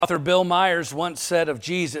Author Bill Myers once said of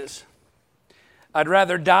Jesus, "I'd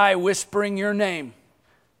rather die whispering your name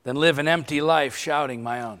than live an empty life shouting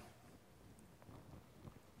my own."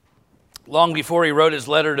 Long before he wrote his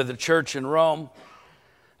letter to the church in Rome,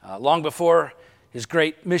 long before his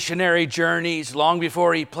great missionary journeys, long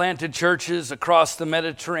before he planted churches across the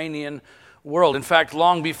Mediterranean world, in fact,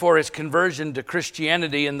 long before his conversion to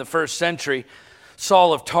Christianity in the first century,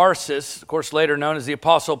 Saul of Tarsus, of course later known as the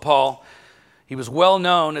Apostle Paul, he was well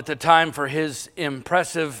known at the time for his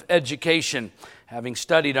impressive education, having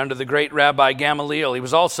studied under the great Rabbi Gamaliel. He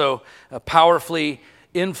was also a powerfully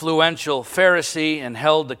influential Pharisee and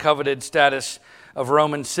held the coveted status of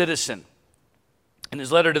Roman citizen. In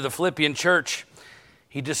his letter to the Philippian church,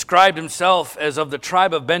 he described himself as of the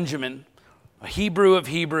tribe of Benjamin, a Hebrew of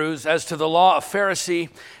Hebrews, as to the law a Pharisee,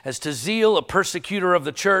 as to zeal a persecutor of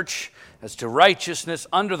the church, as to righteousness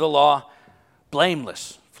under the law,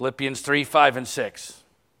 blameless. Philippians 3, 5, and 6.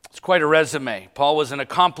 It's quite a resume. Paul was an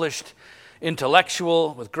accomplished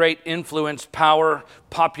intellectual with great influence, power,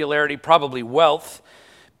 popularity, probably wealth,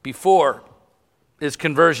 before his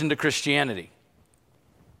conversion to Christianity.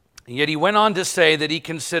 And yet he went on to say that he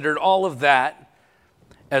considered all of that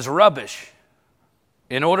as rubbish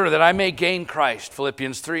in order that I may gain Christ,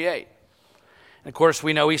 Philippians 3:8. And of course,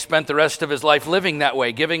 we know he spent the rest of his life living that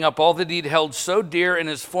way, giving up all that he'd held so dear in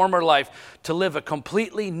his former life to live a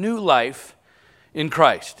completely new life in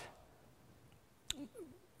Christ.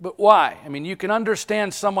 But why? I mean, you can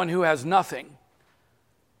understand someone who has nothing,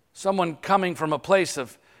 someone coming from a place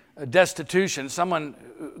of destitution, someone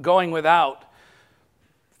going without,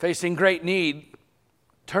 facing great need,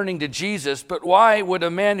 turning to Jesus. But why would a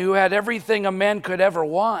man who had everything a man could ever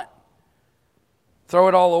want throw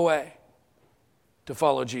it all away to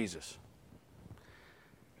follow Jesus?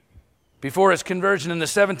 Before his conversion in the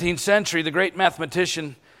 17th century, the great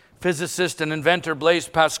mathematician, physicist, and inventor Blaise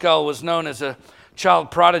Pascal was known as a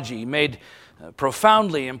child prodigy. He made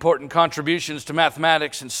profoundly important contributions to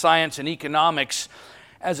mathematics and science and economics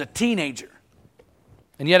as a teenager.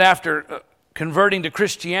 And yet after converting to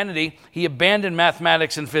Christianity, he abandoned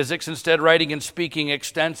mathematics and physics, instead writing and speaking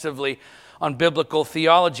extensively on biblical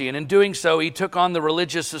theology. And in doing so, he took on the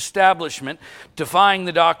religious establishment, defying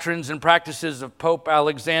the doctrines and practices of Pope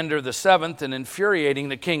Alexander VII and infuriating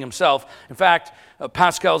the king himself. In fact,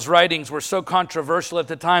 Pascal's writings were so controversial at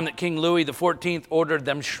the time that King Louis XIV ordered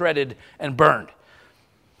them shredded and burned.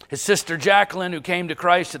 His sister Jacqueline, who came to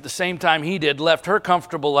Christ at the same time he did, left her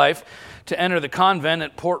comfortable life to enter the convent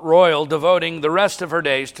at Port Royal, devoting the rest of her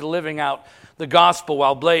days to living out the gospel,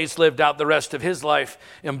 while Blaise lived out the rest of his life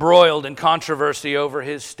embroiled in controversy over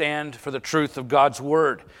his stand for the truth of God's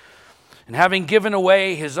word. And having given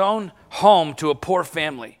away his own home to a poor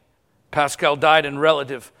family, Pascal died in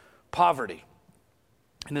relative poverty.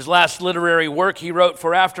 In his last literary work, he wrote,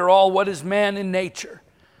 "For after all, what is man in nature?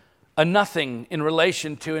 A nothing in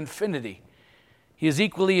relation to infinity. He is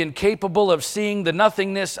equally incapable of seeing the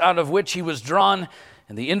nothingness out of which he was drawn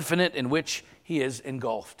and the infinite in which he is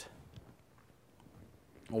engulfed."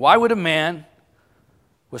 Why would a man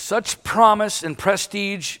with such promise and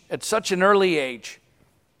prestige at such an early age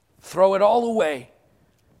throw it all away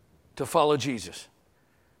to follow Jesus?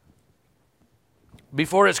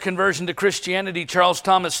 Before his conversion to Christianity, Charles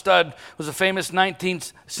Thomas Studd was a famous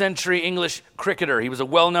 19th century English cricketer. He was a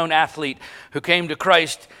well-known athlete who came to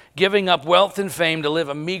Christ, giving up wealth and fame to live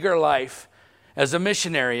a meager life as a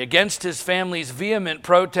missionary. Against his family's vehement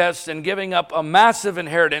protests and giving up a massive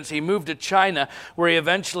inheritance, he moved to China, where he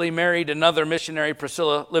eventually married another missionary,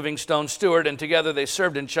 Priscilla Livingstone Stewart, and together they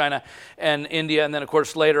served in China and India, and then, of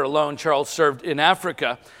course, later alone, Charles served in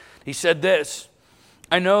Africa. He said this,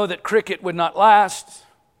 "I know that cricket would not last,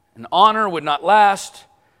 and honor would not last.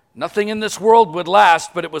 Nothing in this world would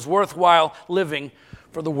last, but it was worthwhile living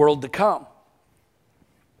for the world to come."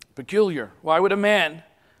 Peculiar. Why would a man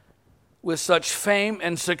with such fame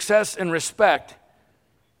and success and respect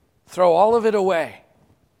throw all of it away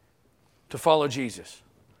to follow Jesus?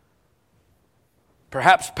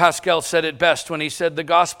 Perhaps Pascal said it best when he said, "The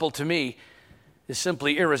gospel to me is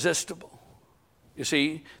simply irresistible." You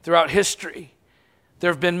see, throughout history,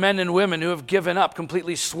 there have been men and women who have given up,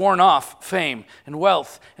 completely sworn off fame and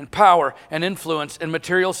wealth and power and influence and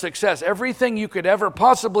material success, everything you could ever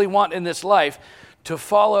possibly want in this life, to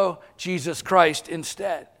follow Jesus Christ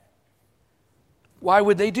instead. Why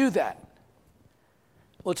would they do that?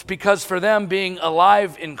 Well, it's because for them, being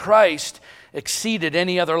alive in Christ exceeded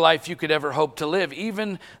any other life you could ever hope to live,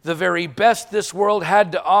 even the very best this world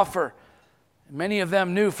had to offer. Many of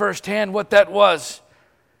them knew firsthand what that was,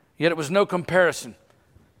 yet it was no comparison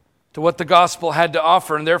to what the gospel had to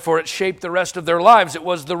offer, and therefore it shaped the rest of their lives. It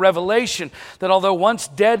was the revelation that although once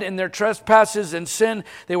dead in their trespasses and sin,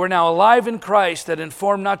 they were now alive in Christ that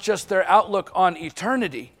informed not just their outlook on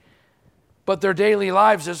eternity, but their daily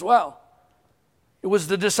lives as well. It was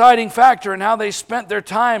the deciding factor in how they spent their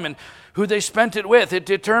time and who they spent it with. It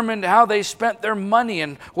determined how they spent their money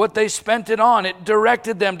and what they spent it on. It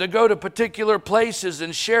directed them to go to particular places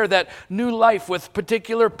and share that new life with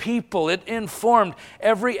particular people. It informed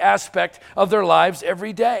every aspect of their lives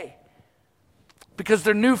every day. Because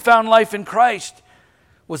their newfound life in Christ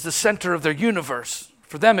was the center of their universe.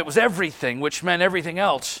 For them, it was everything, which meant everything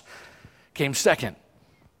else came second.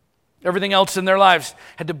 Everything else in their lives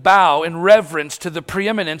had to bow in reverence to the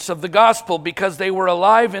preeminence of the gospel because they were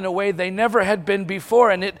alive in a way they never had been before,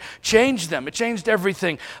 and it changed them. It changed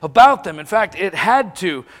everything about them. In fact, it had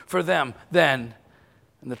to for them then.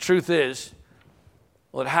 And the truth is,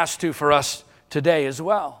 well, it has to for us today as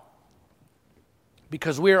well.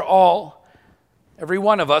 Because we are all, every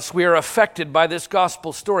one of us, we are affected by this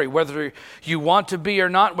gospel story. Whether you want to be or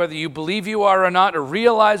not, whether you believe you are or not, or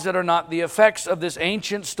realize it or not, the effects of this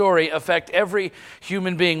ancient story affect every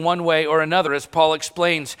human being one way or another, as Paul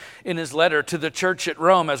explains in his letter to the church at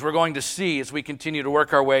Rome, as we're going to see as we continue to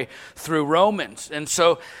work our way through Romans. And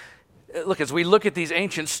so, look, as we look at these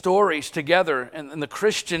ancient stories together and the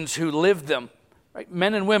Christians who lived them, right,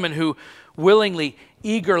 men and women who willingly,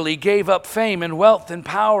 eagerly gave up fame and wealth and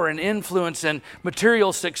power and influence and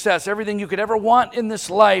material success, everything you could ever want in this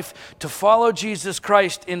life, to follow Jesus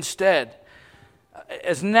Christ instead.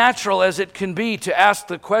 As natural as it can be to ask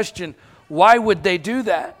the question, why would they do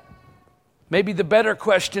that? Maybe the better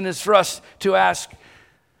question is for us to ask,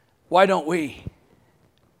 why don't we?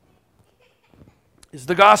 Is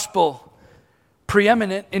the gospel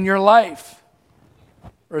preeminent in your life?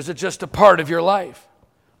 Or is it just a part of your life?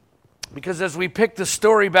 Because as we pick the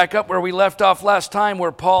story back up where we left off last time,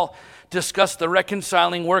 where Paul discussed the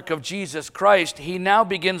reconciling work of Jesus Christ, he now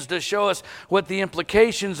begins to show us what the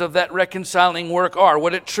implications of that reconciling work are,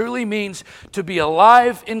 what it truly means to be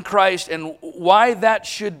alive in Christ, and why that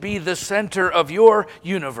should be the center of your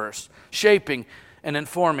universe, shaping and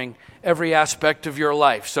informing every aspect of your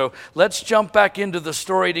life. So let's jump back into the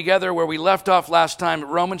story together where we left off last time,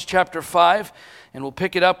 Romans chapter 5. And we'll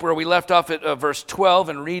pick it up where we left off at verse 12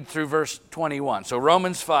 and read through verse 21. So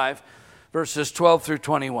Romans 5, verses 12 through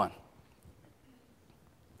 21.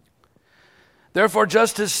 Therefore,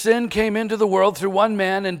 just as sin came into the world through one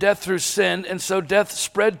man, and death through sin, and so death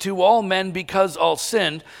spread to all men because all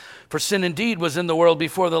sinned. For sin indeed was in the world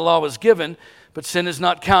before the law was given, but sin is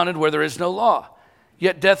not counted where there is no law.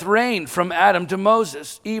 Yet death reigned from Adam to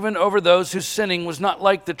Moses, even over those whose sinning was not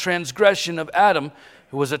like the transgression of Adam,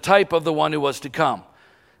 who was a type of the one who was to come.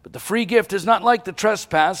 But the free gift is not like the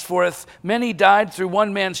trespass, for if many died through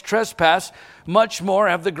one man's trespass, much more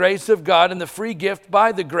have the grace of God and the free gift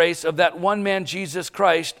by the grace of that one man Jesus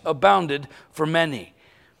Christ abounded for many.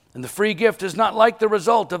 And the free gift is not like the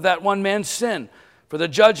result of that one man's sin, for the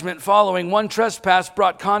judgment following one trespass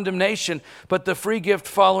brought condemnation, but the free gift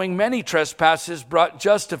following many trespasses brought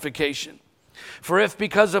justification. For if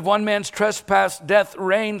because of one man's trespass death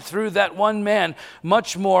reigned through that one man,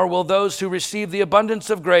 much more will those who receive the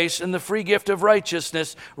abundance of grace and the free gift of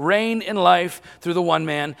righteousness reign in life through the one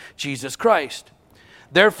man, Jesus Christ.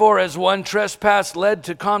 Therefore, as one trespass led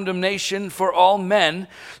to condemnation for all men,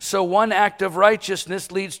 so one act of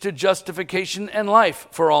righteousness leads to justification and life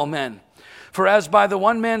for all men. For as by the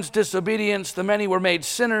one man's disobedience the many were made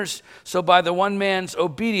sinners, so by the one man's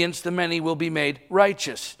obedience the many will be made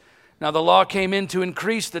righteous. Now the law came in to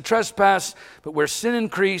increase the trespass, but where sin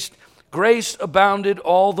increased, grace abounded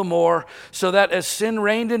all the more, so that as sin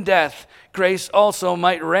reigned in death, grace also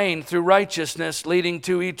might reign through righteousness, leading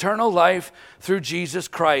to eternal life through Jesus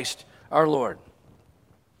Christ our Lord.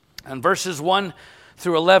 And verses 1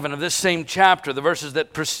 through 11 of this same chapter, the verses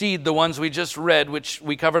that precede the ones we just read, which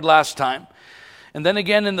we covered last time, and then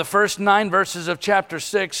again in the first 9 verses of chapter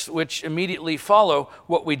 6, which immediately follow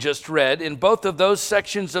what we just read, in both of those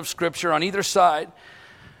sections of Scripture on either side,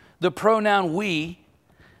 the pronoun we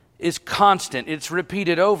is constant. It's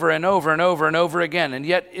repeated over and over and over and over again. And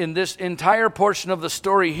yet in this entire portion of the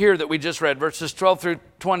story here that we just read, verses 12 through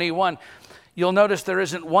 21, you'll notice there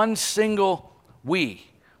isn't one single we,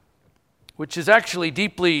 which is actually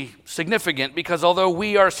deeply significant because although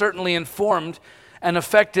we are certainly informed and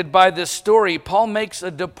affected by this story, Paul makes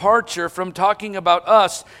a departure from talking about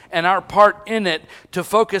us and our part in it to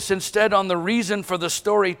focus instead on the reason for the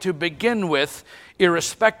story to begin with,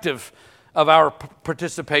 irrespective of our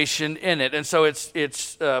participation in it. And so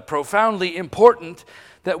it's profoundly important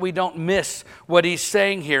that we don't miss what he's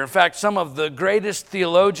saying here. In fact, some of the greatest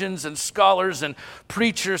theologians and scholars and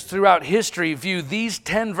preachers throughout history view these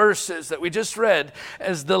 10 verses that we just read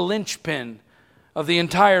as the linchpin of the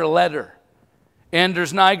entire letter.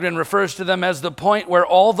 Anders Nygren refers to them as the point where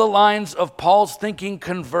all the lines of Paul's thinking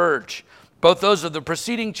converge, both those of the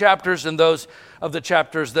preceding chapters and those of the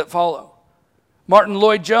chapters that follow. Martin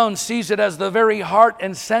Lloyd-Jones sees it as the very heart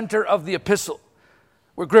and center of the epistle,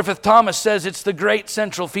 where Griffith Thomas says it's the great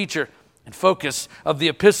central feature and focus of the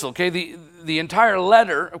epistle. Okay, the entire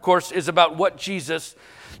letter, of course, is about what Jesus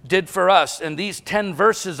did for us, and these 10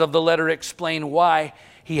 verses of the letter explain why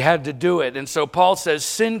he had to do it. And so Paul says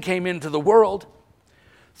sin came into the world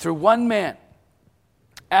through one man,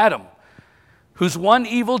 Adam, whose one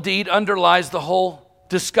evil deed underlies the whole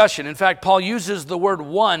discussion. In fact, Paul uses the word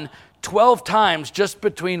one 12 times just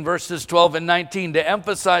between verses 12 and 19 to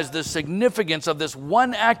emphasize the significance of this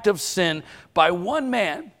one act of sin by one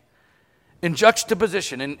man in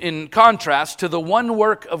juxtaposition, in contrast to the one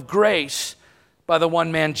work of grace by the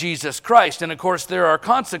one man, Jesus Christ. And of course, there are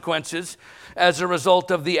consequences as a result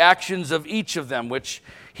of the actions of each of them, which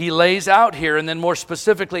he lays out here. And then more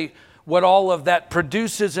specifically, what all of that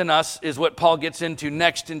produces in us is what Paul gets into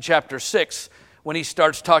next in chapter 6 when he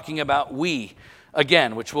starts talking about we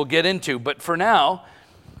again, which we'll get into. But for now,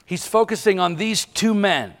 he's focusing on these two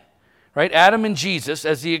men, right? Adam and Jesus,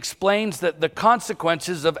 as he explains that the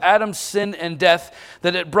consequences of Adam's sin and death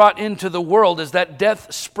that it brought into the world is that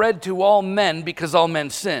death spread to all men because all men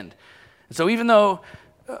sinned. And so even though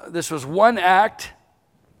this was one act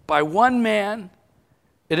by one man,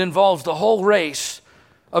 it involves the whole race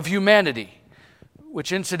of humanity,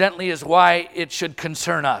 which incidentally is why it should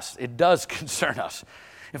concern us. It does concern us.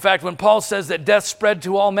 In fact, when Paul says that death spread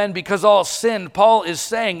to all men because all sinned, Paul is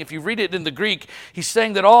saying, if you read it in the Greek, he's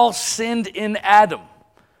saying that all sinned in Adam.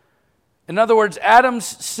 In other words, Adam's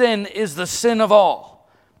sin is the sin of all.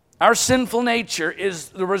 Our sinful nature is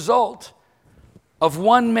the result of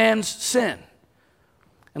one man's sin.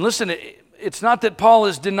 And listen, it's not that Paul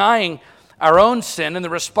is denying our own sin and the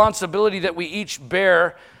responsibility that we each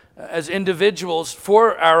bear as individuals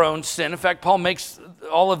for our own sin. In fact, Paul makes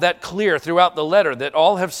all of that clear throughout the letter, that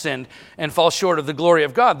all have sinned and fall short of the glory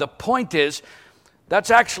of God. The point is,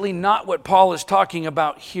 that's actually not what Paul is talking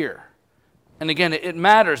about here. And again, it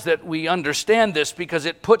matters that we understand this because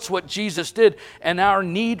it puts what Jesus did and our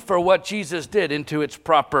need for what Jesus did into its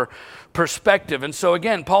proper perspective. And so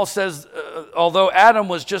again, Paul says, although Adam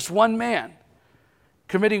was just one man,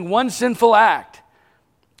 committing one sinful act,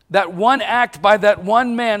 that one act by that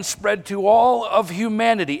one man spread to all of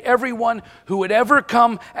humanity, everyone who would ever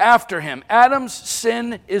come after him. Adam's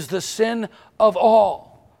sin is the sin of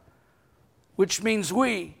all, which means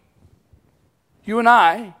we, you and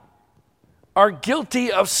I, are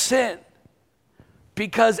guilty of sin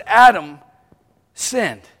because Adam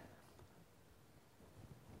sinned.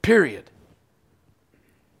 Period.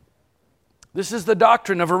 This is the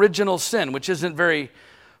doctrine of original sin, which isn't very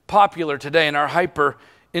popular today in our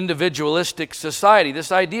hyper-individualistic society.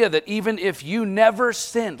 This idea that even if you never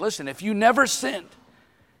sinned, listen, if you never sinned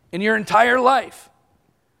in your entire life,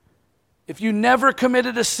 if you never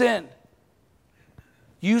committed a sin,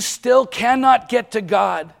 you still cannot get to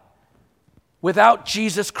God without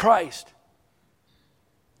Jesus Christ.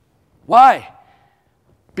 Why?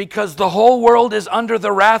 Because the whole world is under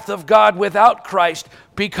the wrath of God without Christ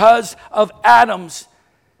because of Adam's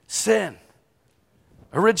sin.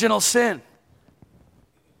 Original sin.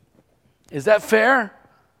 Is that fair?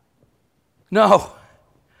 No.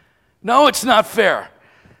 No, it's not fair.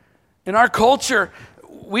 In our culture,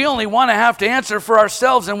 we only want to have to answer for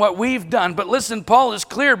ourselves and what we've done. But listen, Paul is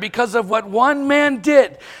clear, because of what one man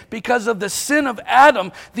did, because of the sin of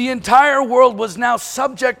Adam, the entire world was now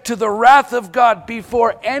subject to the wrath of God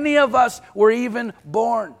before any of us were even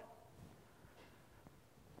born.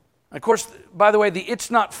 Of course, by the way, the "it's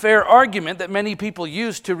not fair" argument that many people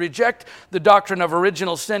use to reject the doctrine of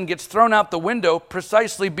original sin gets thrown out the window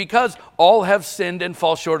precisely because all have sinned and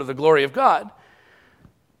fall short of the glory of God.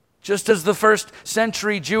 Just as the first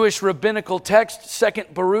century Jewish rabbinical text,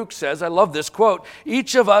 2nd Baruch, says, I love this quote,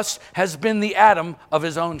 each of us has been the Adam of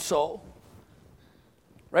his own soul.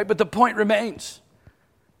 Right? But the point remains.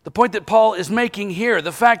 The point that Paul is making here,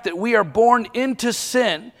 the fact that we are born into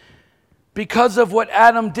sin because of what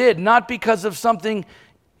Adam did, not because of something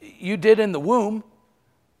you did in the womb,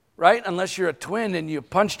 right? Unless you're a twin and you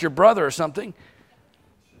punched your brother or something.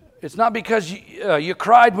 It's not because you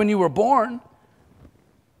cried when you were born.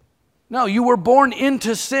 No, you were born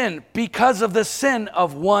into sin because of the sin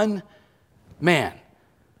of one man.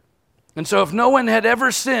 And so if no one had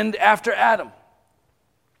ever sinned after Adam,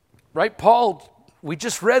 right? Paul We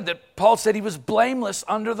just read that Paul said he was blameless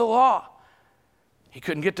under the law. He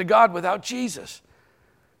couldn't get to God without Jesus.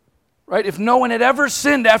 Right? If no one had ever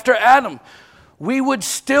sinned after Adam, we would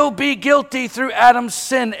still be guilty through Adam's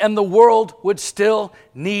sin, and the world would still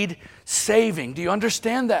need saving. Do you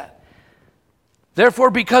understand that?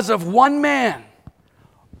 Therefore, because of one man,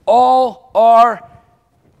 all are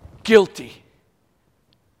guilty.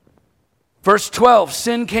 Verse 12,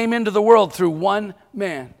 sin came into the world through one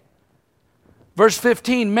man. Verse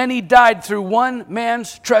 15, many died through one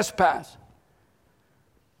man's trespass.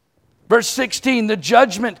 Verse 16, the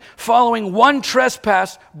judgment following one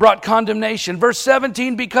trespass brought condemnation. Verse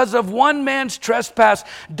 17, because of one man's trespass,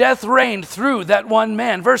 death reigned through that one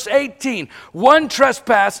man. Verse 18, one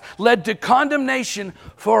trespass led to condemnation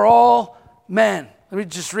for all men. Let me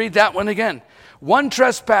just read that one again. One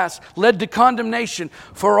trespass led to condemnation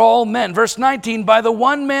for all men. Verse 19, by the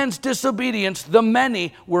one man's disobedience, the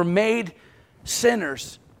many were made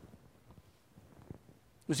sinners.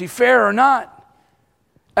 Was he fair or not?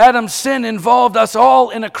 Adam's sin involved us all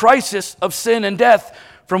in a crisis of sin and death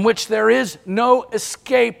from which there is no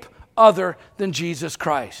escape other than Jesus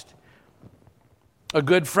Christ. A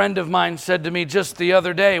good friend of mine said to me just the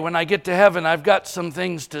other day, when I get to heaven, I've got some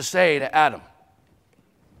things to say to Adam.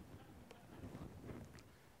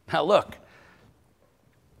 Now look,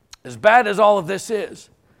 as bad as all of this is,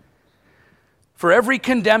 for every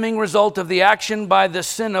condemning result of the action by the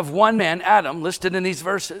sin of one man, Adam, listed in these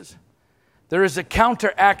verses, there is a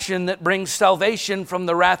counteraction that brings salvation from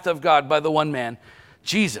the wrath of God by the one man,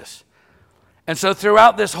 Jesus. And so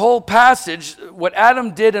throughout this whole passage, what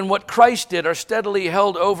Adam did and what Christ did are steadily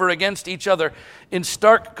held over against each other in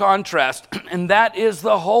stark contrast. And that is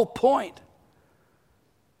the whole point.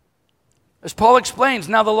 As Paul explains,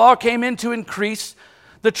 now the law came in to increase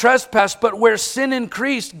the trespass, but where sin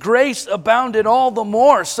increased, grace abounded all the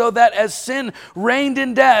more, so that as sin reigned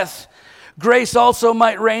in death, grace also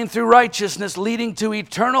might reign through righteousness, leading to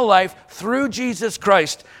eternal life through Jesus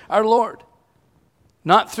Christ our Lord.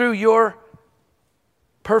 Not through your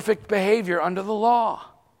perfect behavior under the law.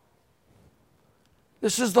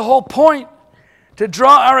 This is the whole point, to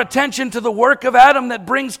draw our attention to the work of Adam that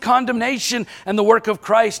brings condemnation and the work of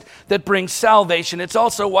Christ that brings salvation. It's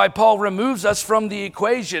also why Paul removes us from the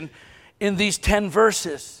equation in these 10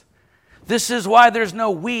 verses. This is why there's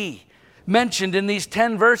no we mentioned in these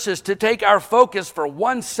 10 verses, to take our focus for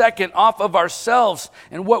 1 second off of ourselves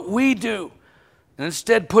and what we do, and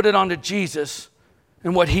instead put it onto Jesus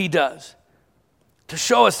and what he does, to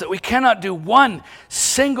show us that we cannot do one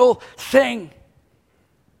single thing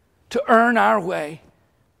to earn our way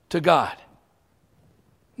to God.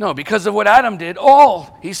 No, because of what Adam did,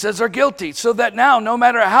 all, he says, are guilty. So that now, no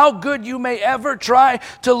matter how good you may ever try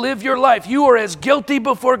to live your life, you are as guilty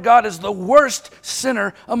before God as the worst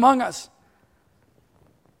sinner among us.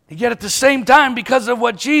 And yet at the same time, because of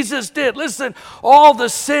what Jesus did, listen, all the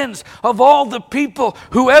sins of all the people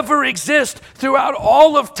who ever exist throughout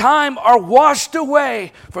all of time are washed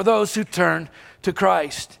away for those who turn to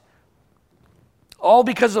Christ. All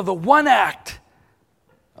because of the one act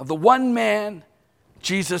of the one man,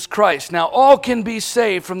 Jesus Christ. Now all can be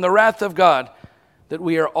saved from the wrath of God that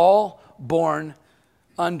we are all born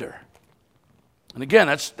under. And again,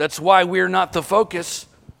 that's why we're not the focus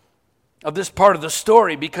of this part of the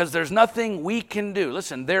story, because there's nothing we can do.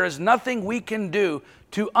 Listen, there is nothing we can do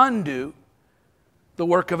to undo the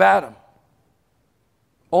work of Adam.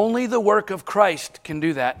 Only the work of Christ can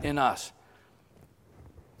do that in us.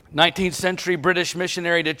 19th century British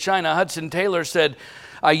missionary to China, Hudson Taylor, said,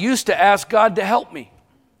 I used to ask God to help me.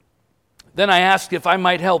 Then I asked if I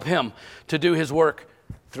might help him to do his work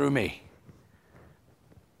through me.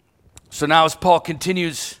 So now as Paul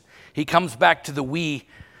continues, he comes back to the we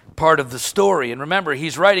part of the story. And remember,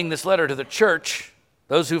 he's writing this letter to the church,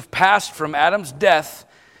 those who've passed from Adam's death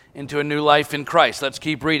into a new life in Christ. Let's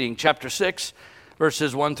keep reading. Chapter 6,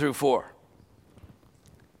 verses 1 through 4.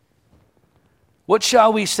 What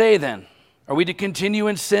shall we say then? Are we to continue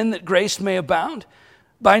in sin that grace may abound?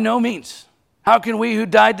 By no means. How can we who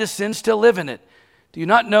died to sin still live in it? Do you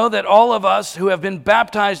not know that all of us who have been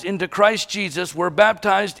baptized into Christ Jesus were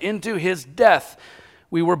baptized into his death?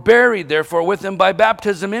 We were buried, therefore, with him by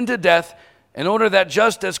baptism into death, in order that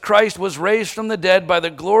just as Christ was raised from the dead by the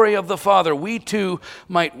glory of the Father, we too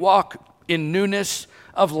might walk in newness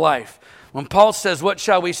of life. When Paul says, what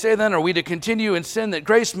shall we say then? Are we to continue in sin that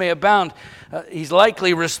grace may abound? He's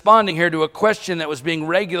likely responding here to a question that was being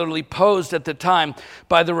regularly posed at the time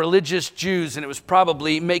by the religious Jews, and it was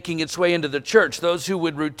probably making its way into the church. Those who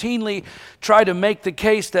would routinely try to make the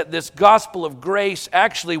case that this gospel of grace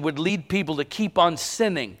actually would lead people to keep on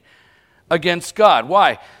sinning against God.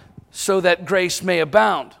 Why? so that grace may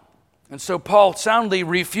abound. And so Paul soundly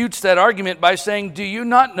refutes that argument by saying, do you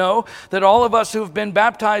not know that all of us who have been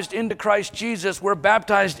baptized into Christ Jesus were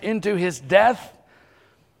baptized into his death?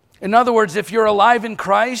 In other words, if you're alive in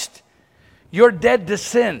Christ, you're dead to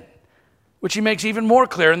sin, which he makes even more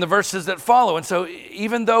clear in the verses that follow. And so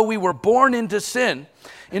even though we were born into sin,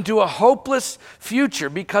 into a hopeless future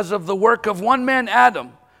because of the work of one man,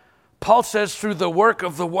 Adam, Paul says through the work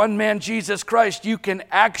of the one man, Jesus Christ, you can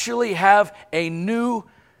actually have a new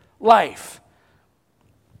life.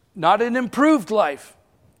 Not an improved life.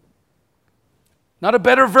 Not a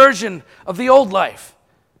better version of the old life,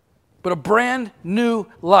 but a brand new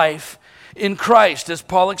life in Christ, as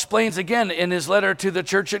Paul explains again in his letter to the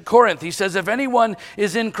church at Corinth. He says, if anyone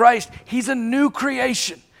is in Christ, he's a new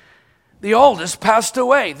creation. The old has passed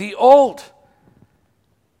away. The old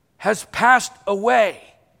has passed away.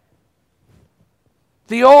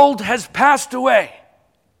 The old has passed away.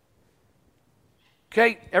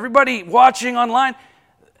 Okay, everybody watching online,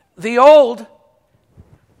 the old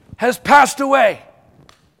has passed away.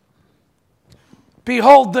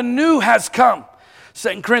 Behold, the new has come.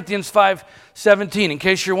 2 Corinthians 5:17. In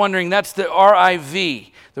case you're wondering, that's the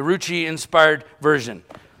RIV, the Rucci-inspired version.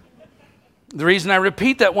 The reason I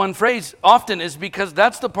repeat that one phrase often is because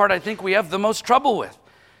that's the part I think we have the most trouble with.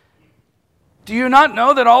 Do you not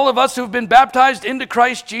know that all of us who have been baptized into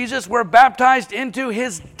Christ Jesus were baptized into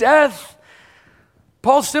his death?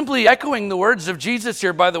 Paul's simply echoing the words of Jesus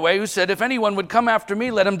here, by the way, who said, if anyone would come after me,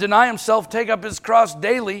 let him deny himself, take up his cross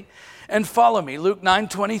daily, and follow me. Luke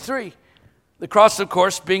 9:23. The cross, of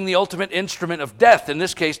course, being the ultimate instrument of death, in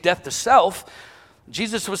this case, death to self.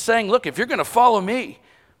 Jesus was saying, look, if you're going to follow me,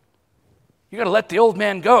 you got to let the old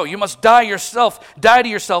man go. You must die to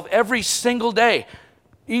yourself every single day,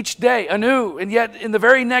 each day anew. And yet, in the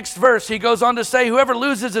very next verse, he goes on to say, whoever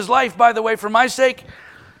loses his life, by the way, for my sake,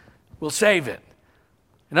 will save it.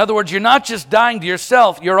 In other words, you're not just dying to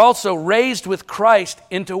yourself, you're also raised with Christ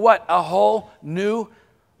into what? A whole new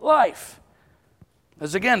life.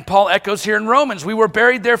 As again, Paul echoes here in Romans, we were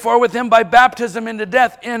buried therefore with him by baptism into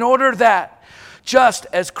death, in order that, just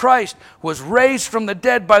as Christ was raised from the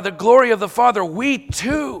dead by the glory of the Father, we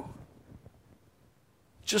too,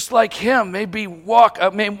 just like him,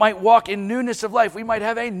 might walk in newness of life. We might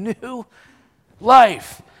have a new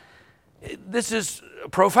life. This is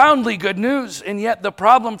profoundly good news, and yet the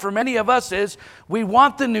problem for many of us is we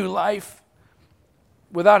want the new life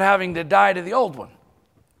without having to die to the old one.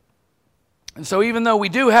 And so even though we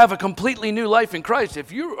do have a completely new life in Christ,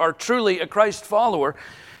 if you are truly a Christ follower,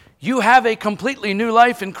 you have a completely new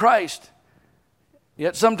life in Christ.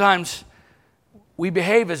 Yet sometimes we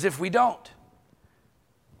behave as if we don't.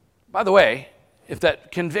 By the way, if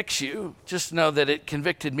that convicts you, just know that it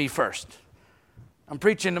convicted me first. I'm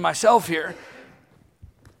preaching to myself here.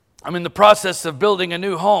 I'm in the process of building a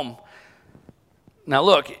new home. Now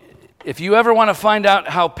look, if you ever want to find out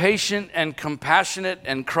how patient and compassionate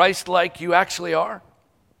and Christ-like you actually are,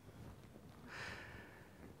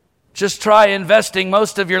 just try investing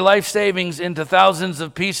most of your life savings into thousands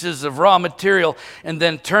of pieces of raw material and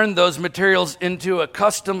then turn those materials into a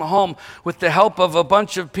custom home with the help of a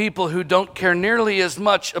bunch of people who don't care nearly as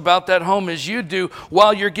much about that home as you do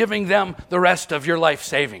while you're giving them the rest of your life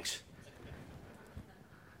savings.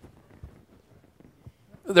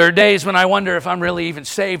 There are days when I wonder if I'm really even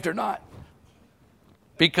saved or not,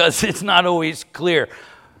 because it's not always clear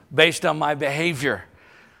based on my behavior.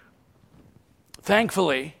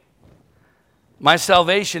 Thankfully, my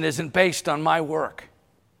salvation isn't based on my work.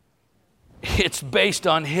 It's based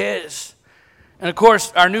on his. And of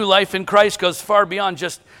course, our new life in Christ goes far beyond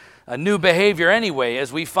just a new behavior anyway,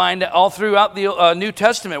 as we find all throughout the New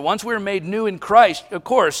Testament. Once we're made new in Christ, of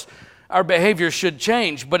course, our behavior should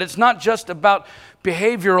change. But it's not just about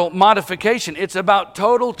behavioral modification. It's about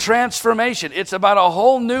total transformation. It's about a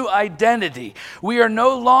whole new identity. We are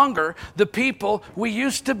no longer the people we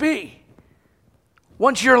used to be.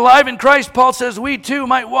 Once you're alive in Christ, Paul says, we too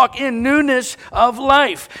might walk in newness of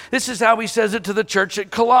life. This is how he says it to the church at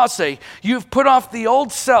Colossae. You've put off the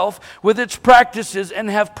old self with its practices and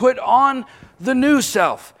have put on the new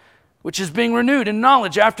self, which is being renewed in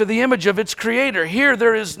knowledge after the image of its creator. Here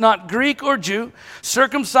there is not Greek or Jew,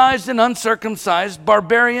 circumcised and uncircumcised,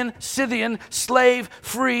 barbarian, Scythian, slave,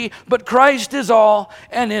 free, but Christ is all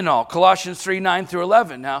and in all. Colossians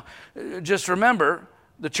 3:9-11. Now, just remember,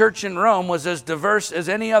 the church in Rome was as diverse as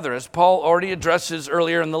any other, as Paul already addresses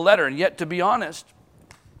earlier in the letter. And yet, to be honest,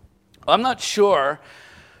 I'm not sure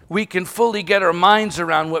we can fully get our minds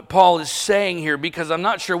around what Paul is saying here, because I'm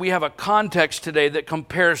not sure we have a context today that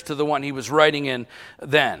compares to the one he was writing in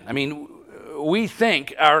then. I mean, we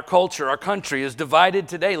think our culture, our country is divided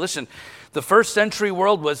today. Listen, the first century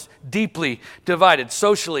world was deeply divided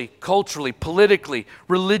socially, culturally, politically,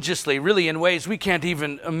 religiously, really in ways we can't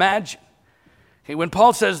even imagine. Okay, when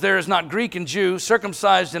Paul says there is not Greek and Jew,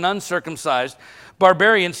 circumcised and uncircumcised,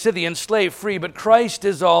 barbarian, Scythian, slave, free, but Christ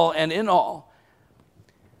is all and in all.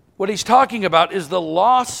 What he's talking about is the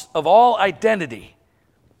loss of all identity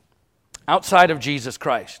outside of Jesus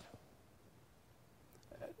Christ.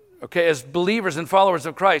 Okay, as believers and followers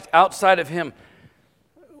of Christ, outside of him,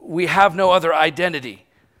 we have no other identity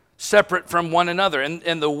separate from one another.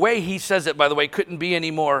 And the way he says it, by the way, couldn't be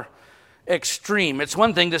any more extreme. It's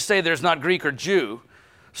one thing to say there's not Greek or Jew,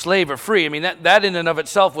 slave or free. I mean, that in and of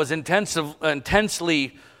itself was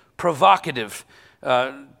intensely provocative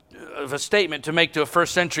of a statement to make to a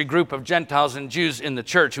first century group of Gentiles and Jews in the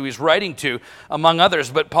church who he's writing to, among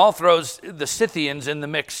others. But Paul throws the Scythians in the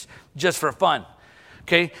mix just for fun.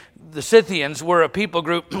 Okay, the Scythians were a people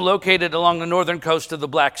group located along the northern coast of the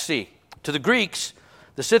Black Sea. To the Greeks,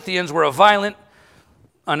 the Scythians were a violent,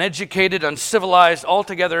 uneducated, uncivilized,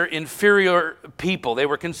 altogether inferior people. They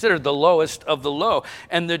were considered the lowest of the low,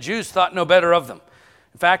 and the Jews thought no better of them.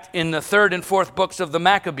 In fact, in the third and fourth books of the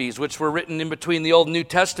Maccabees, which were written in between the Old and New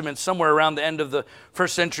Testaments, somewhere around the end of the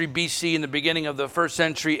first century BC and the beginning of the first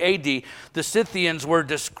century AD, the Scythians were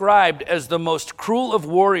described as the most cruel of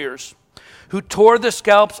warriors who tore the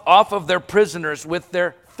scalps off of their prisoners with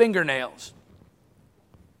their fingernails.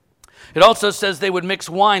 It also says they would mix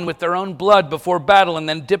wine with their own blood before battle and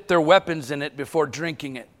then dip their weapons in it before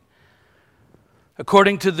drinking it.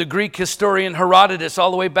 According to the Greek historian Herodotus,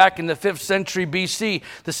 all the way back in the 5th century BC,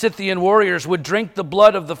 the Scythian warriors would drink the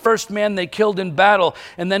blood of the first man they killed in battle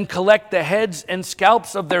and then collect the heads and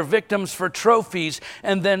scalps of their victims for trophies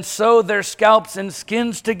and then sew their scalps and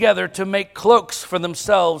skins together to make cloaks for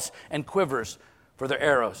themselves and quivers for their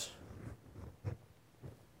arrows.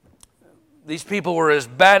 These people were as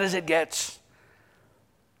bad as it gets.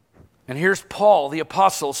 And here's Paul, the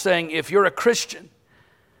apostle, saying, if you're a Christian,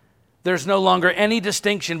 there's no longer any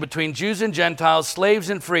distinction between Jews and Gentiles, slaves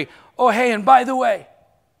and free. Oh, hey, and by the way,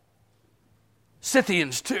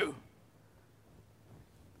 Scythians too.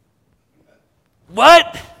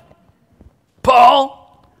 What?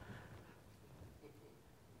 Paul?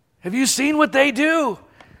 Have you seen what they do?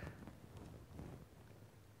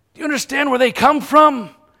 Do you understand where they come from?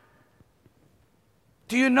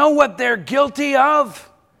 Do you know what they're guilty of?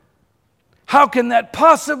 How can that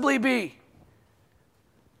possibly be?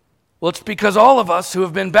 Well, it's because all of us who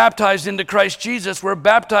have been baptized into Christ Jesus were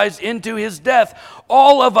baptized into his death.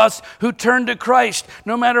 All of us who turn to Christ,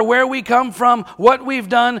 no matter where we come from, what we've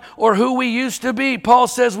done, or who we used to be. Paul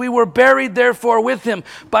says we were buried, therefore, with him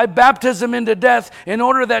by baptism into death, in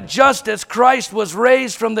order that just as Christ was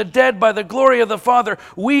raised from the dead by the glory of the Father,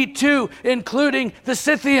 we too, including the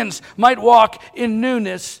Scythians, might walk in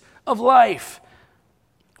newness of life.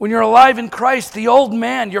 When you're alive in Christ, the old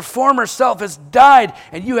man, your former self, has died,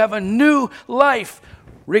 and you have a new life,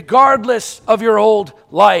 regardless of your old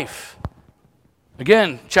life.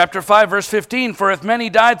 Again, chapter 5, verse 15, for if many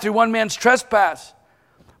died through one man's trespass,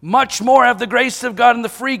 much more have the grace of God and the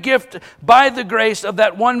free gift by the grace of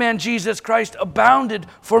that one man, Jesus Christ, abounded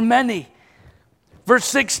for many. Verse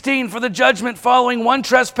 16, for the judgment following one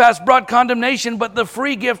trespass brought condemnation, but the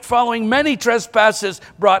free gift following many trespasses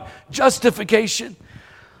brought justification.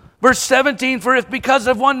 Verse 17, for if because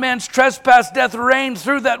of one man's trespass death reigned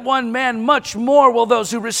through that one man, much more will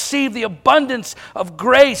those who receive the abundance of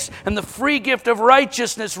grace and the free gift of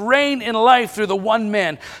righteousness reign in life through the one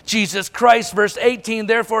man, Jesus Christ. Verse 18,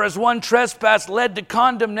 therefore as one trespass led to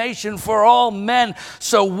condemnation for all men,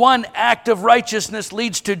 so one act of righteousness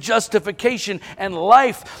leads to justification and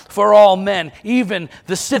life for all men, even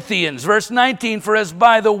the Scythians. Verse 19, for as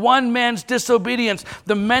by the one man's disobedience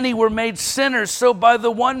the many were made sinners, so by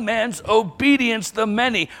the one man's obedience the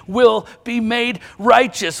many will be made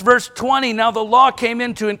righteous. Verse 20, now the law came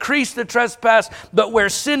in to increase the trespass, but where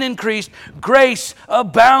sin increased, grace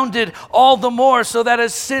abounded all the more, so that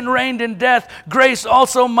as sin reigned in death, grace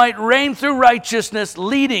also might reign through righteousness,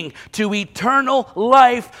 leading to eternal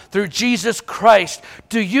life through Jesus Christ.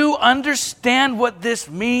 Do you understand what this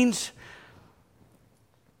means?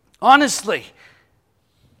 Honestly,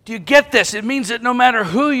 do you get this? It means that no matter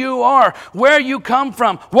who you are, where you come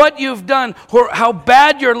from, what you've done, or how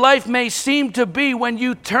bad your life may seem to be, when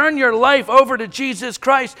you turn your life over to Jesus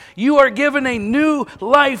Christ, you are given a new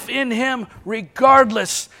life in him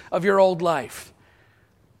regardless of your old life.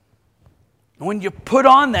 And when you put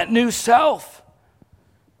on that new self,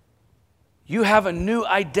 you have a new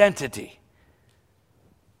identity.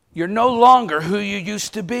 You're no longer who you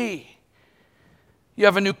used to be. You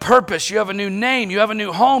have a new purpose. You have a new name. You have a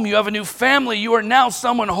new home. You have a new family. You are now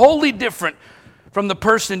someone wholly different from the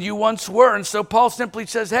person you once were. And so Paul simply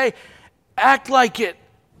says, hey, act like it.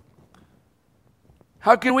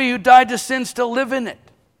 How can we who died to sin still live in it?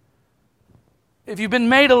 If you've been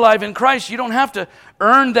made alive in Christ, you don't have to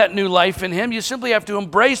earn that new life in Him. You simply have to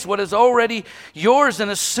embrace what is already yours and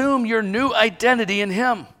assume your new identity in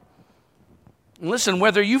Him. And listen,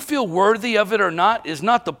 whether you feel worthy of it or not is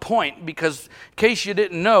not the point, because in case you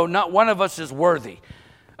didn't know, not one of us is worthy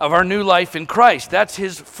of our new life in Christ. That's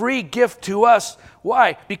His free gift to us.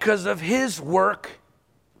 Why? Because of His work,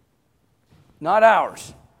 not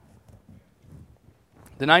ours.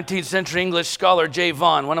 The 19th century English scholar J.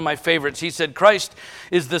 Vaughan, one of my favorites, he said, Christ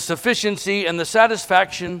is the sufficiency and the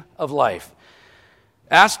satisfaction of life.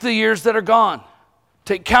 Ask the years that are gone.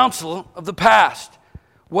 Take counsel of the past.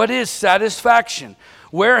 What is satisfaction?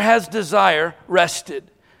 Where has desire rested?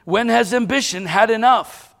 When has ambition had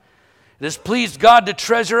enough? It has pleased God to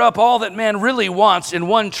treasure up all that man really wants in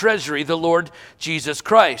one treasury, the Lord Jesus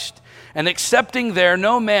Christ. And accepting there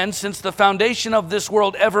no man since the foundation of this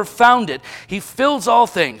world ever found it. He fills all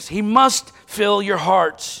things. He must fill your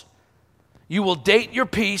hearts. You will date your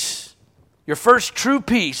peace, your first true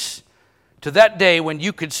peace, to that day when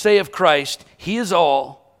you could say of Christ, He is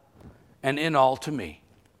all and in all to me.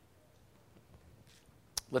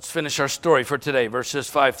 Let's finish our story for today, verses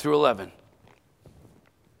 5 through 11.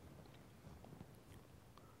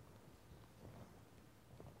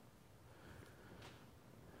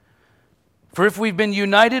 For if we've been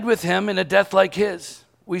united with Him in a death like His,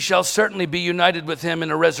 we shall certainly be united with Him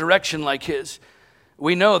in a resurrection like His.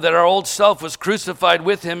 We know that our old self was crucified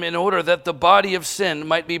with Him in order that the body of sin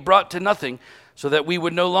might be brought to nothing, so that we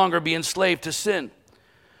would no longer be enslaved to sin.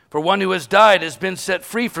 For one who has died has been set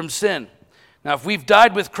free from sin. Now, if we've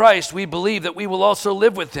died with Christ, we believe that we will also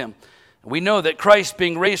live with Him. We know that Christ,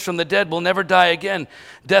 being raised from the dead, will never die again.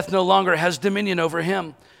 Death no longer has dominion over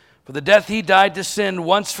Him. For the death He died to sin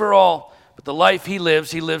once for all, but the life He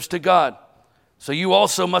lives to God. So you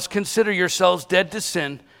also must consider yourselves dead to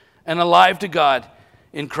sin and alive to God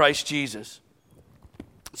in Christ Jesus.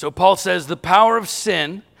 So Paul says the power of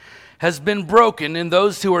sin has been broken in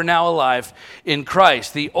those who are now alive in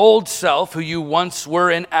Christ. The old self, who you once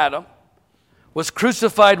were in Adam, was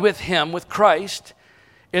crucified with Him, with Christ,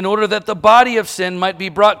 in order that the body of sin might be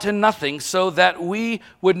brought to nothing, so that we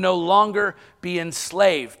would no longer be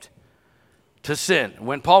enslaved to sin.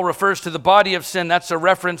 When Paul refers to the body of sin, that's a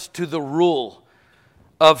reference to the rule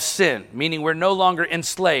of sin, meaning we're no longer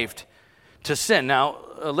enslaved to sin. Now,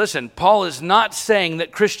 listen, Paul is not saying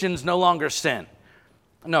that Christians no longer sin.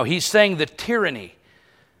 No, he's saying the tyranny,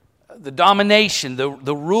 the domination, the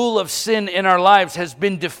rule of sin in our lives has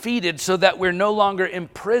been defeated so that we're no longer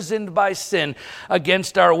imprisoned by sin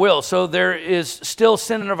against our will. So there is still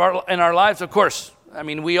sin in our lives, of course. I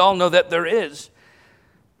mean, we all know that there is.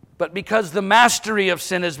 But because the mastery of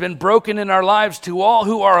sin has been broken in our lives to all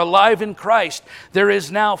who are alive in Christ, there is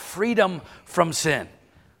now freedom from sin.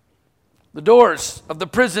 The doors of the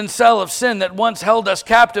prison cell of sin that once held us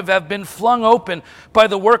captive have been flung open by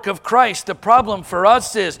the work of Christ. The problem for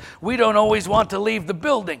us is we don't always want to leave the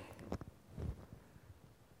building.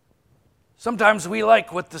 Sometimes we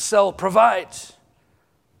like what the cell provides.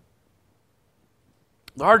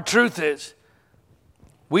 The hard truth is,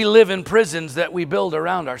 we live in prisons that we build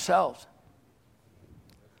around ourselves.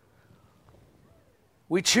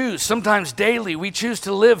 We choose, sometimes daily, we choose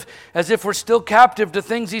to live as if we're still captive to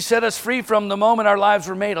things He set us free from the moment our lives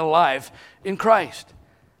were made alive in Christ.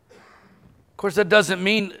 Of course, that doesn't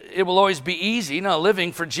mean it will always be easy. No,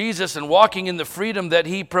 living for Jesus and walking in the freedom that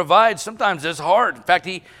He provides sometimes is hard. In fact,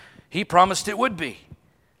 He promised it would be.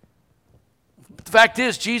 The fact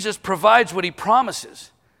is, Jesus provides what He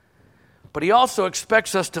promises. But He also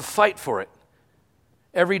expects us to fight for it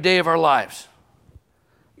every day of our lives.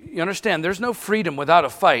 You understand, there's no freedom without a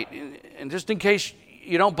fight. And just in case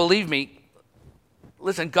you don't believe me,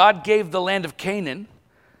 listen, God gave the land of Canaan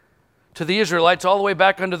to the Israelites all the way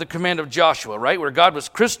back under the command of Joshua, right? Where God was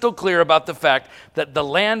crystal clear about the fact that the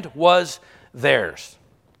land was theirs.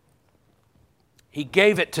 He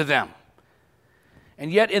gave it to them.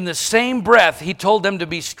 And yet in the same breath, He told them to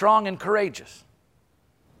be strong and courageous.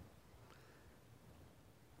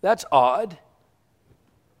 That's odd.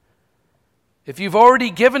 If you've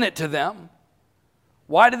already given it to them,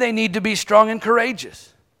 why do they need to be strong and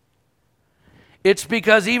courageous? It's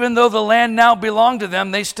because even though the land now belonged to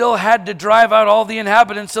them, they still had to drive out all the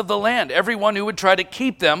inhabitants of the land, everyone who would try to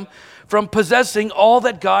keep them from possessing all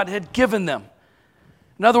that God had given them.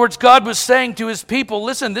 In other words, God was saying to His people,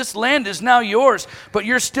 listen, this land is now yours, but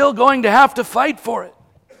you're still going to have to fight for it.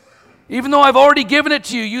 Even though I've already given it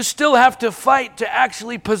to you, you still have to fight to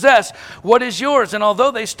actually possess what is yours. And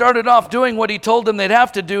although they started off doing what he told them they'd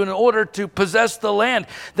have to do in order to possess the land,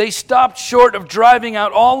 they stopped short of driving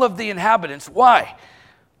out all of the inhabitants. Why?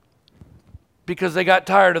 Because they got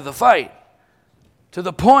tired of the fight. To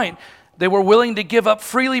the point they were willing to give up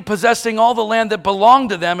freely possessing all the land that belonged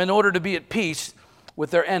to them in order to be at peace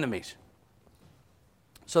with their enemies.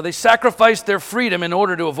 So they sacrificed their freedom in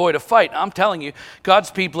order to avoid a fight. I'm telling you,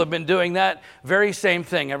 God's people have been doing that very same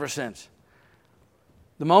thing ever since.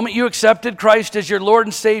 The moment you accepted Christ as your Lord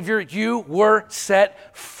and Savior, you were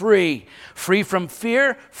set free. Free from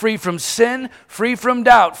fear, free from sin, free from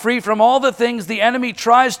doubt, free from all the things the enemy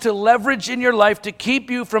tries to leverage in your life to keep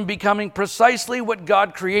you from becoming precisely what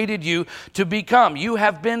God created you to become. You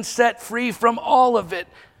have been set free from all of it,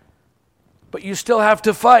 but you still have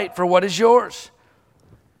to fight for what is yours.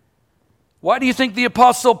 Why do you think the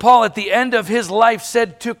Apostle Paul at the end of his life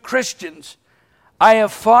said to Christians, I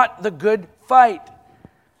have fought the good fight.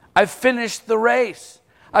 I've finished the race.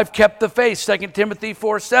 I've kept the faith, 2 Timothy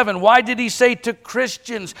 4:7. Why did he say to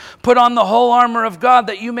Christians, put on the whole armor of God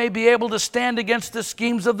that you may be able to stand against the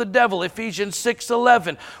schemes of the devil, Ephesians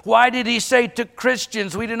 6:11. Why did he say to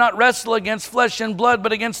Christians, we do not wrestle against flesh and blood,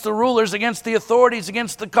 but against the rulers, against the authorities,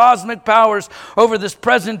 against the cosmic powers over this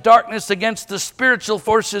present darkness, against the spiritual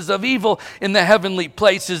forces of evil in the heavenly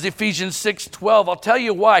places, Ephesians 6:12. I'll tell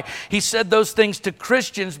you why he said those things to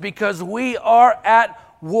Christians, because we are at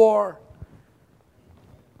war.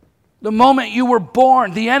 The moment you were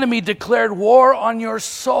born, the enemy declared war on your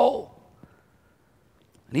soul.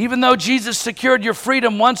 And even though Jesus secured your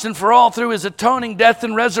freedom once and for all through his atoning death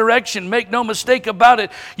and resurrection, make no mistake about it,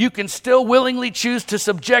 you can still willingly choose to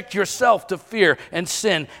subject yourself to fear and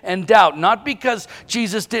sin and doubt. Not because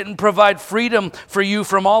Jesus didn't provide freedom for you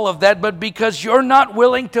from all of that, but because you're not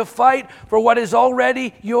willing to fight for what is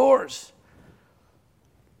already yours.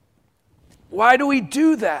 Why do we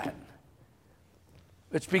do that?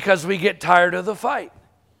 It's because we get tired of the fight.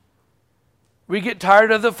 We get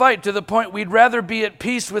tired of the fight to the point we'd rather be at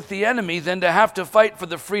peace with the enemy than to have to fight for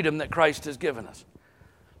the freedom that Christ has given us.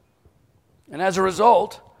 And as a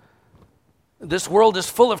result, this world is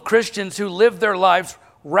full of Christians who live their lives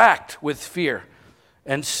racked with fear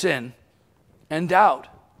and sin and doubt.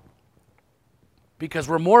 Because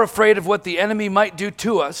we're more afraid of what the enemy might do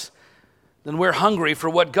to us then we're hungry for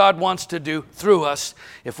what God wants to do through us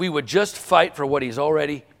if we would just fight for what he's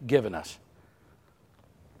already given us.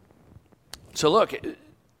 So look,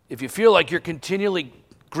 if you feel like you're continually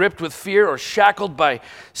gripped with fear or shackled by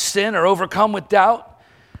sin or overcome with doubt,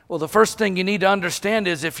 well, the first thing you need to understand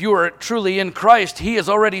is if you are truly in Christ, he has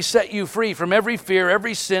already set you free from every fear,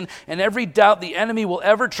 every sin, and every doubt the enemy will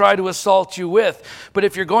ever try to assault you with. But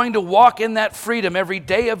if you're going to walk in that freedom every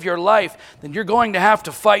day of your life, then you're going to have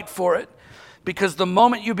to fight for it. Because the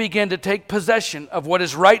moment you begin to take possession of what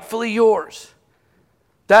is rightfully yours,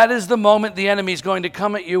 that is the moment the enemy is going to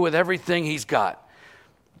come at you with everything he's got.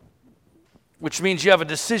 Which means you have a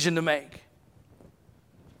decision to make.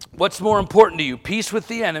 What's more important to you, peace with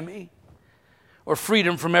the enemy or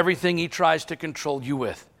freedom from everything he tries to control you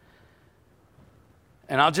with?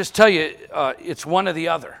 And I'll just tell you, it's one or the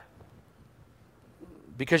other.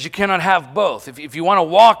 Because you cannot have both. If you want to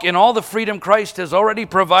walk in all the freedom Christ has already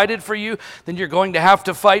provided for you, then you're going to have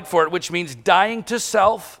to fight for it, which means dying to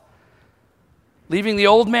self, leaving the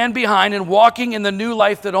old man behind and walking in the new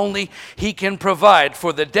life that only he can provide.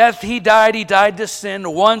 For the death he died to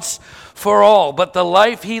sin once for all. But the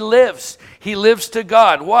life he lives to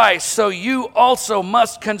God. Why? So you also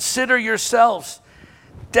must consider yourselves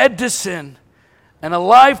dead to sin and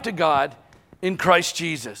alive to God in Christ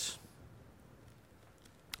Jesus.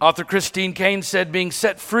 Author Christine Caine said, being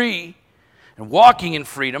set free and walking in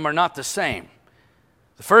freedom are not the same.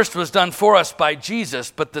 The first was done for us by Jesus,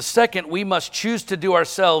 but the second we must choose to do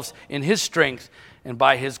ourselves in his strength and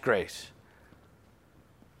by his grace.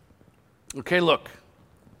 Okay, look.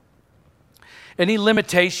 Any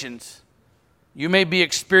limitations you may be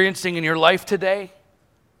experiencing in your life today,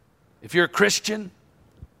 if you're a Christian,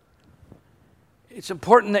 it's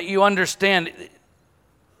important that you understand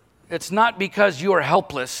it's not because you are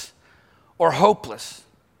helpless or hopeless.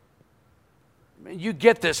 You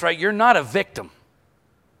get this, right? You're not a victim.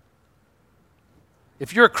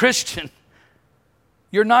 If you're a Christian,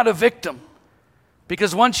 you're not a victim.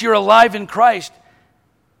 Because once you're alive in Christ,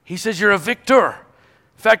 he says you're a victor.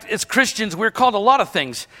 In fact, as Christians, we're called a lot of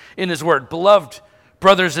things in his word. Beloved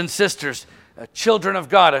brothers and sisters, children of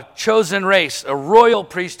God, a chosen race, a royal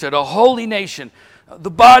priesthood, a holy nation, the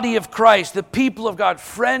body of Christ, the people of God,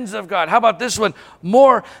 friends of God. How about this one?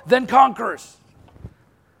 More than conquerors.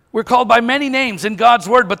 We're called by many names in God's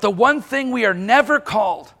word, but the one thing we are never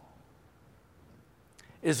called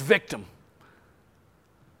is victim.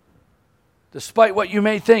 Despite what you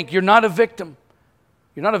may think, you're not a victim.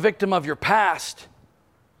 You're not a victim of your past.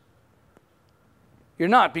 You're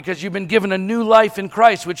not, because you've been given a new life in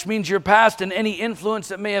Christ, which means your past and any influence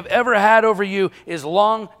that may have ever had over you is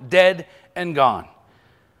long dead and gone.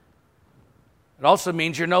 It also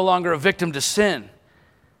means you're no longer a victim to sin.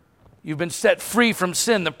 You've been set free from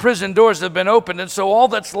sin. The prison doors have been opened, and so all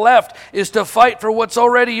that's left is to fight for what's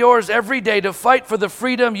already yours every day, to fight for the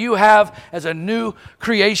freedom you have as a new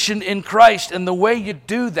creation in Christ. And the way you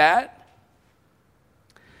do that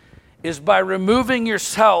is by removing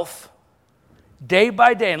yourself day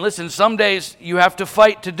by day. And listen, some days you have to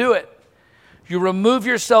fight to do it. You remove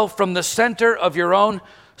yourself from the center of your own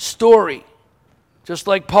story, just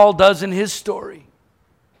like Paul does in his story,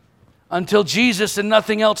 until Jesus and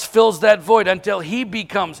nothing else fills that void, until he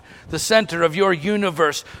becomes the center of your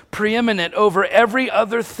universe, preeminent over every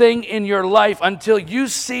other thing in your life, until you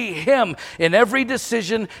see him in every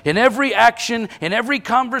decision, in every action, in every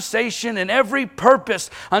conversation, in every purpose,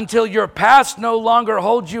 until your past no longer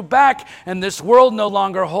holds you back and this world no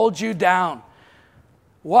longer holds you down.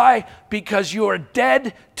 Why? Because you are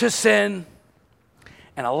dead to sin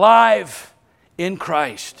and alive in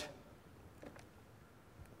Christ.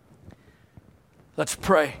 Let's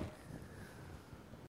pray.